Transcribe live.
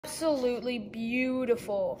absolutely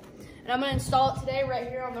beautiful. And I'm gonna install it today right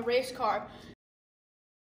here on the race car.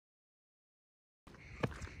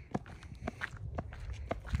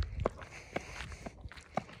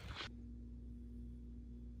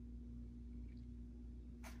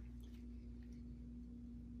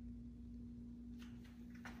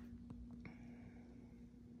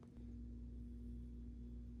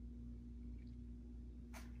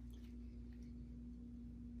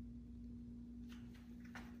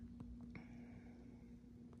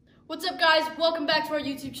 What's up, guys? Welcome back to our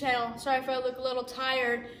YouTube channel. Sorry if I look a little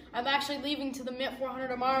tired. I'm actually leaving to the Mint 400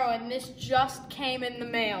 tomorrow, and this just came in the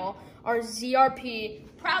mail. Our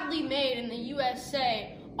ZRP, proudly made in the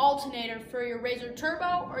USA, alternator for your RZR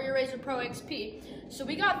Turbo or your RZR Pro XP. So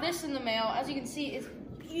we got this in the mail. As you can see, it's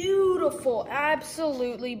beautiful,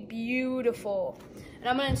 absolutely beautiful. And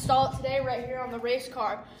I'm gonna install it today right here on the race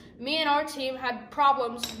car. Me and our team had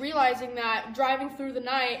problems realizing that driving through the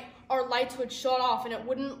night, our lights would shut off and it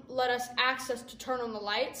wouldn't let us access to turn on the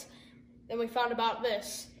lights. Then we found about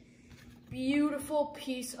this beautiful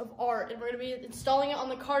piece of art, and we're gonna be installing it on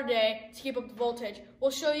the car today to keep up the voltage. We'll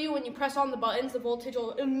show you when you press on the buttons, the voltage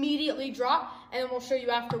will immediately drop, and then we'll show you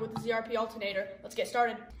after with the ZRP alternator. Let's get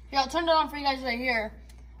started. Here, I'll turn it on for you guys right here.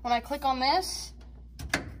 When I click on this,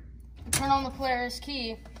 turn on the Polaris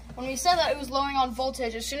key. When we said that it was lowering on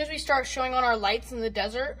voltage, as soon as we start showing on our lights in the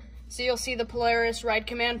desert, so you'll see the Polaris ride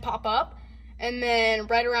command pop up, and then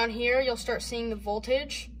right around here, you'll start seeing the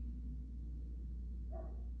voltage.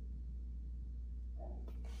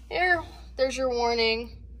 Here, there's your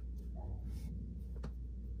warning.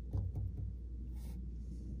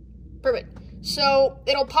 Perfect. So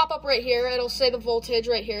it'll pop up right here. It'll say the voltage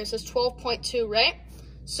right here. It says 12.2, right?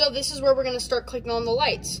 So this is where we're gonna start clicking on the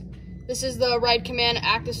lights. This is the ride command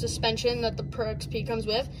active suspension that the Pro XP comes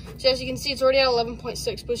with. So as you can see, it's already at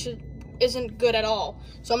 11.6, which isn't good at all.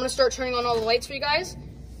 So I'm gonna start turning on all the lights for you guys.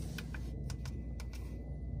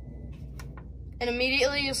 And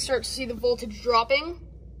immediately you'll start to see the voltage dropping,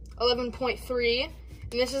 11.3, and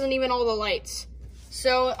this isn't even all the lights.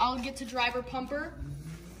 So I'll get to driver pumper.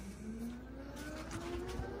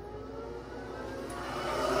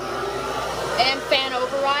 And fan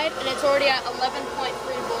override, and it's already at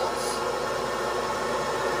 11.3 volts.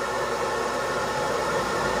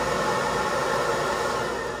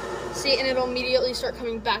 See, and it'll immediately start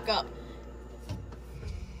coming back up.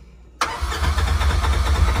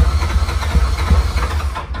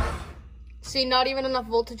 See, not even enough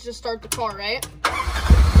voltage to start the car, right?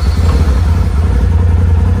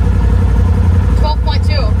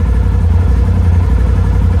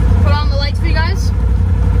 12.2. Put on the lights for you guys.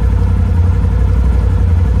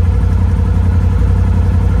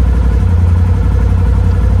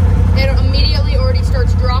 It immediately already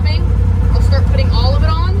starts dropping. I'll start putting all of it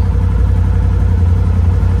on.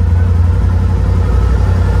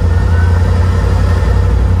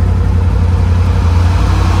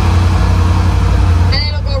 And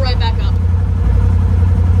it'll go right back up.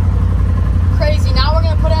 Crazy. Now we're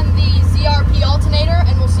going to put in the ZRP alternator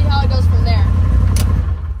and we'll see how it goes from there.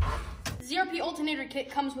 The ZRP alternator kit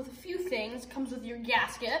comes with a few things. It comes with your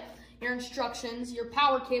gasket, your instructions, your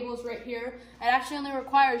power cables right here. It actually only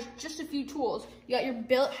requires just a few tools. You got your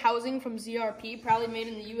billet housing from ZRP, proudly made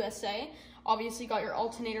in the USA. Obviously, you got your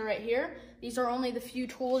alternator right here. These are only the few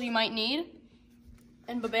tools you might need.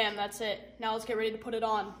 And ba-bam, that's it. Now let's get ready to put it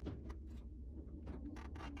on.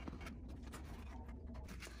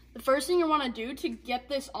 The first thing you want to do to get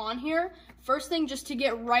this on here, first thing just to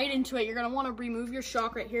get right into it, you're going to want to remove your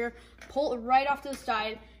shock right here, pull it right off to the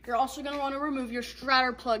side. You're also going to want to remove your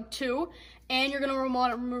stratter plug too, and you're going to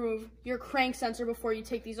want to remove your crank sensor before you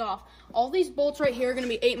take these off. All these bolts right here are going to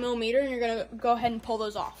be 8mm, and you're going to go ahead and pull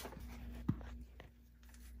those off.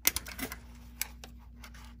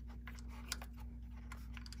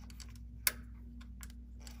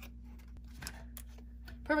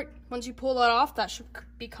 Perfect. Once you pull that off, that should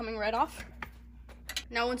be coming right off.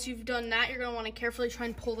 Now once you've done that, you're going to want to carefully try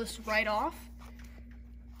and pull this right off.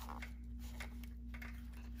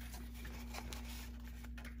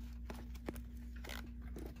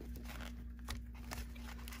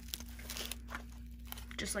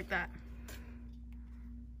 Just like that.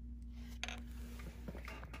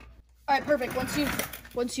 All right, perfect.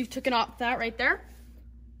 Once you've taken off that right there,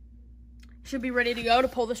 you should be ready to go to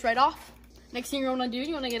pull this right off. Next thing you're gonna do,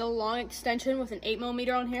 you wanna get a long extension with an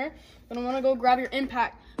 8mm on here. You're gonna wanna go grab your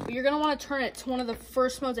impact, but you're gonna wanna turn it to one of the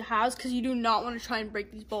first modes it has because you do not wanna try and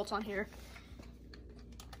break these bolts on here.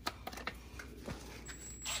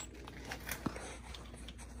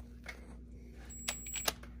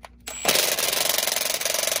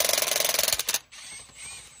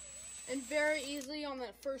 And very easily on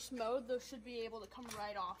that first mode. Those should be able to come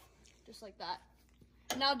right off, just like that.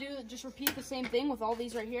 Now just repeat the same thing with all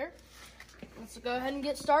these right here. Let's go ahead and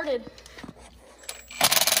get started.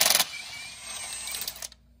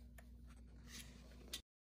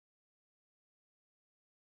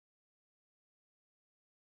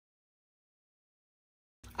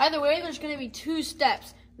 Either way, there's going to be 2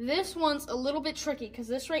 steps. This one's a little bit tricky because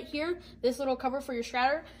this right here, this little cover for your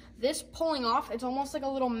stratter, this pulling off, it's almost like a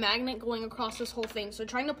little magnet going across this whole thing. So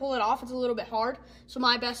trying to pull it off, it's a little bit hard. So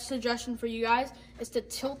my best suggestion for you guys is to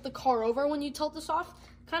tilt the car over when you tilt this off.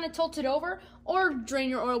 Kind of tilt it over or drain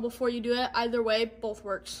your oil before you do it. Either way, both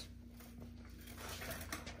works.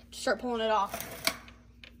 Start pulling it off.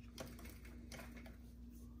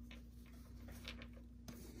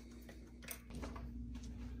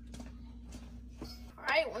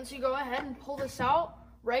 Once you go ahead and pull this out,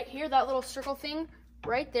 right here, that little circle thing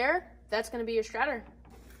right there, that's going to be your stratter.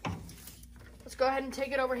 Let's go ahead and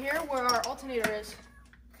take it over here where our alternator is.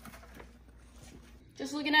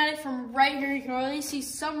 Just looking at it from right here, you can already see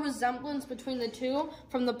some resemblance between the two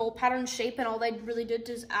from the bolt pattern shape, and all they really did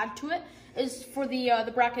to add to it is for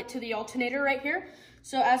the bracket to the alternator right here.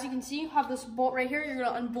 So as you can see, you have this bolt right here. You're going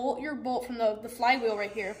to unbolt your bolt from the flywheel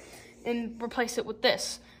right here and replace it with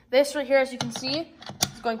this. This right here, as you can see,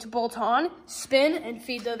 is going to bolt on, spin, and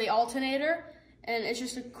feed the alternator. And it's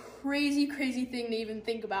just a crazy, crazy thing to even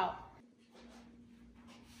think about.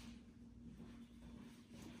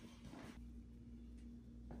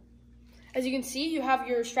 As you can see, you have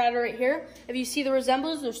your stratter right here. If you see the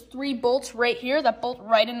resemblance, there's 3 bolts right here that bolt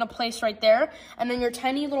right into place right there. And then your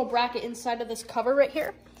tiny little bracket inside of this cover right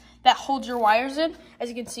here that holds your wires in. As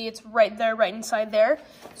you can see, it's right there, right inside there.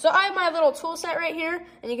 So I have my little tool set right here,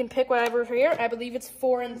 and you can pick whatever for here. I believe it's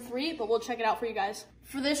 4 and 3, but we'll check it out for you guys.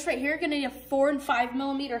 For this right here, you're gonna need a 4 and 5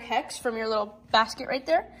 millimeter hex from your little basket right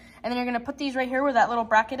there. And then you're gonna put these right here where that little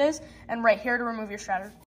bracket is, and right here to remove your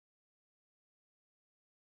stratter.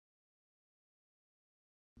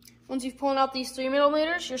 Once you've pulled out these 3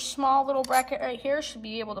 millimeters, your small little bracket right here should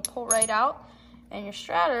be able to pull right out, and your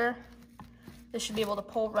stratter, this should be able to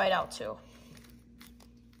pull right out too.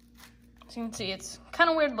 As you can see, it's kind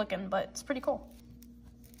of weird looking, but it's pretty cool.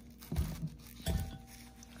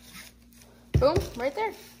 Boom, right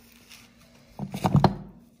there.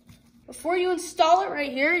 Before you install it right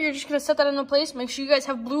here, you're just gonna set that into place. Make sure you guys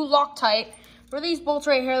have blue Loctite for these bolts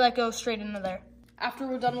right here that go straight into there. After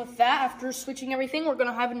we're done with that, after switching everything, we're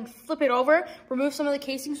gonna have it flip it over, remove some of the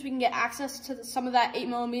casing so we can get access to some of that 8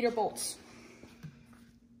 millimeter bolts.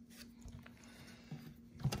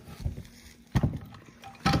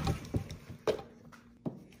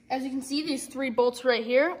 As you can see, these 3 bolts right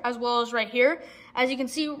here, as well as right here. As you can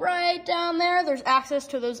see right down there, there's access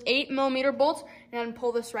to those 8 millimeter bolts, and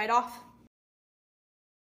pull this right off.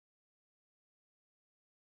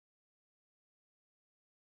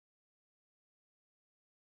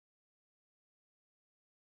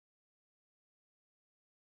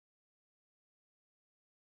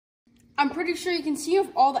 I'm pretty sure you can see you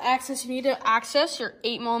have all the access you need to access your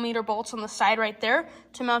 8 millimeter bolts on the side right there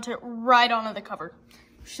to mount it right onto the cover.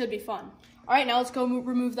 Should be fun. All right, now let's go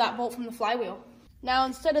remove that bolt from the flywheel. Now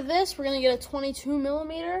instead of this, we're gonna get a 22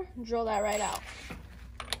 millimeter and drill that right out.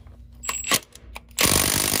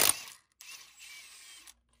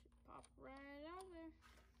 Pop right out there.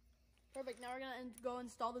 Perfect, now we're gonna go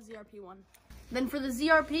install the ZRP one. Then for the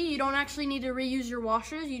ZRP, you don't actually need to reuse your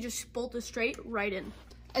washers, you just bolt it straight right in.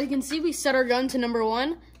 As you can see, we set our gun to number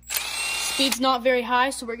 1. Speed's not very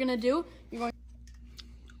high, so what we're gonna do,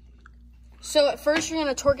 so at first you're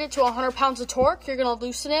gonna torque it to 100 pounds of torque, you're gonna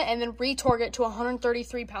loosen it, and then re-torque it to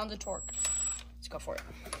 133 pounds of torque. Let's go for it.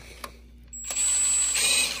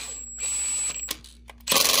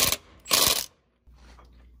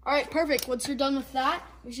 All right, perfect. Once you're done with that,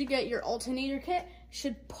 we should get your alternator kit.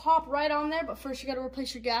 Should pop right on there, but first you gotta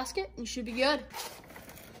replace your gasket, and you should be good.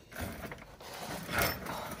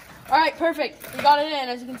 All right, perfect. We got it in.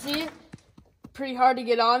 As you can see, pretty hard to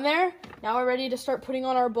get on there. Now we're ready to start putting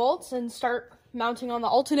on our bolts and start mounting on the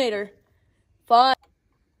alternator. Fun.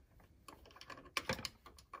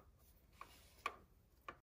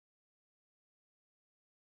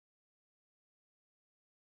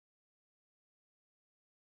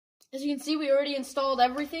 As you can see, we already installed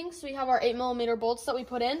everything. So we have our 8 millimeter bolts that we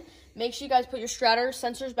put in. Make sure you guys put your stratter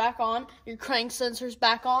sensors back on, your crank sensors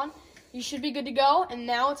back on. You should be good to go. And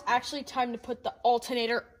now it's actually time to put the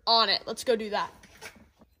alternator on it. Let's go do that.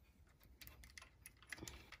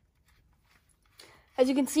 As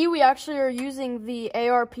you can see, we actually are using the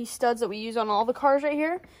ARP studs that we use on all the cars right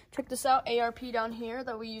here. Check this out, ARP down here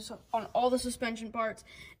that we use on all the suspension parts,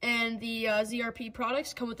 and the ZRP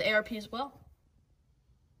products come with the ARP as well.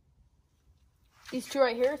 These two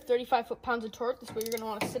right here, 35 foot-pounds of torque. This is what you're going to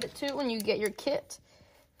want to set it to when you get your kit.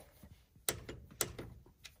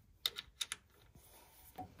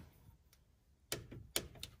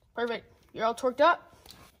 Perfect. You're all torqued up.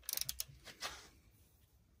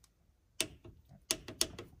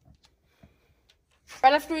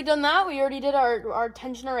 Right after we've done that, we already did our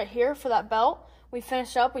tensioner right here for that belt. We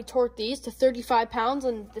finished up, we torqued these to 35 pounds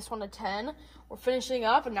and this one to 10. We're finishing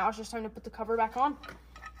up, and now it's just time to put the cover back on.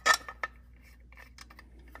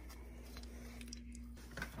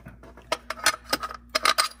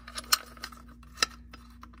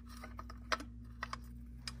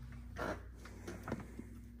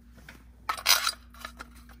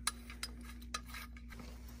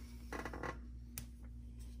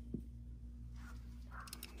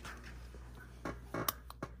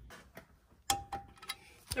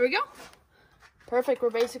 There we go. Perfect. We're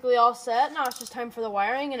basically all set. Now it's just time for the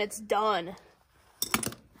wiring, and it's done.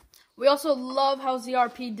 We also love how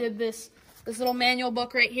ZRP did this little manual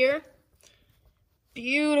book right here.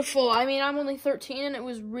 Beautiful. I mean, I'm only 13, and it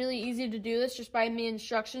was really easy to do this just by the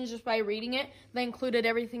instructions, just by reading it. They included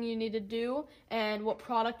everything you need to do and what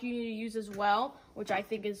product you need to use as well, which I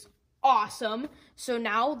think is awesome. So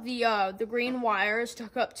now the green wire is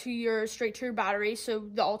stuck up to straight to your battery, so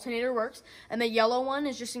the alternator works, and the yellow one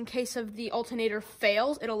is just in case of the alternator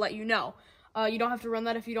fails, it'll let you know. You don't have to run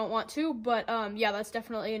that if you don't want to, but yeah, that's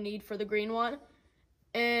definitely a need for the green one.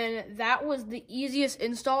 And that was the easiest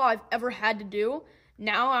install I've ever had to do.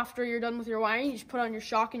 Now, after you're done with your wiring, you just put on your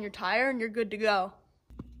shock and your tire, and you're good to go.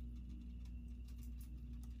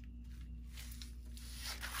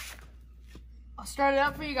 I'll start it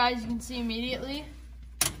up for you guys. You can see immediately.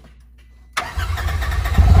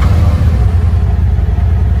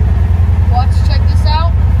 Watch, check this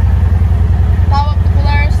out. Pop up the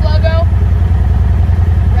Polaris logo.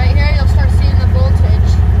 Right here, you'll start seeing the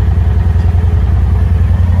voltage.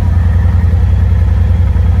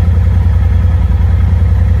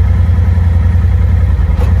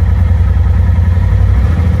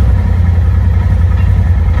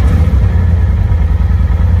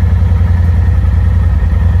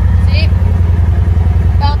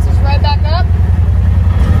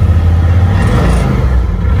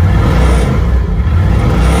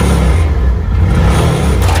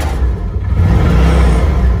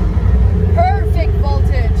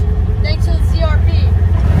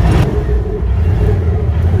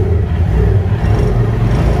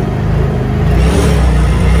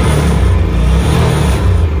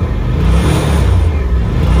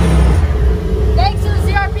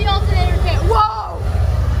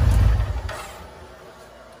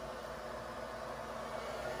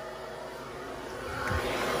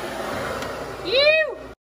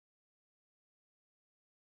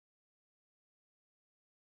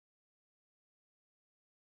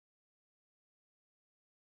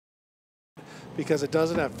 Because it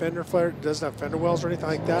doesn't have fender flare, it doesn't have fender wells or anything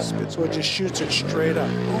like that, so it just shoots it straight up.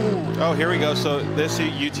 Ooh. Oh, here we go. So this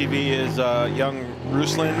UTV is young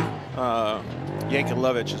Ruslan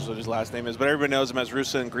Yankelevich is what his last name is, but everybody knows him as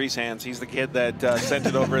Ruslangreasehandz. He's the kid that sent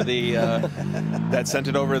it over the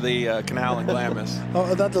canal in Glamis. Oh,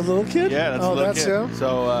 is that the little kid? Yeah, that's the little kid. Him?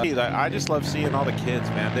 So I just love seeing all the kids,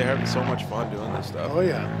 man. They're having so much fun doing this stuff. Oh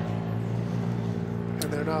yeah.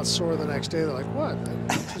 And they're not sore the next day. They're like, what?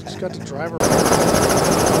 I just got to drive around.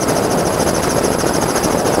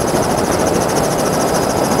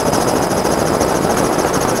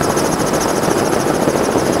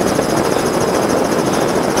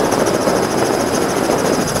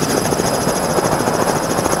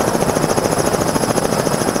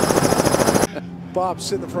 Bob,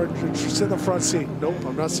 sit in the front seat. Nope,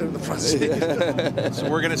 I'm not sitting in the front seat. So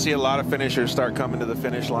we're going to see a lot of finishers start coming to the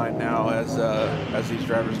finish line now as these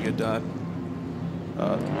drivers get done.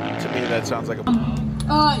 To me, that sounds like a...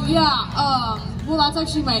 Yeah, well, that's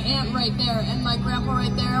actually my aunt right there, and my grandpa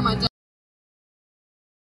right there, my dad.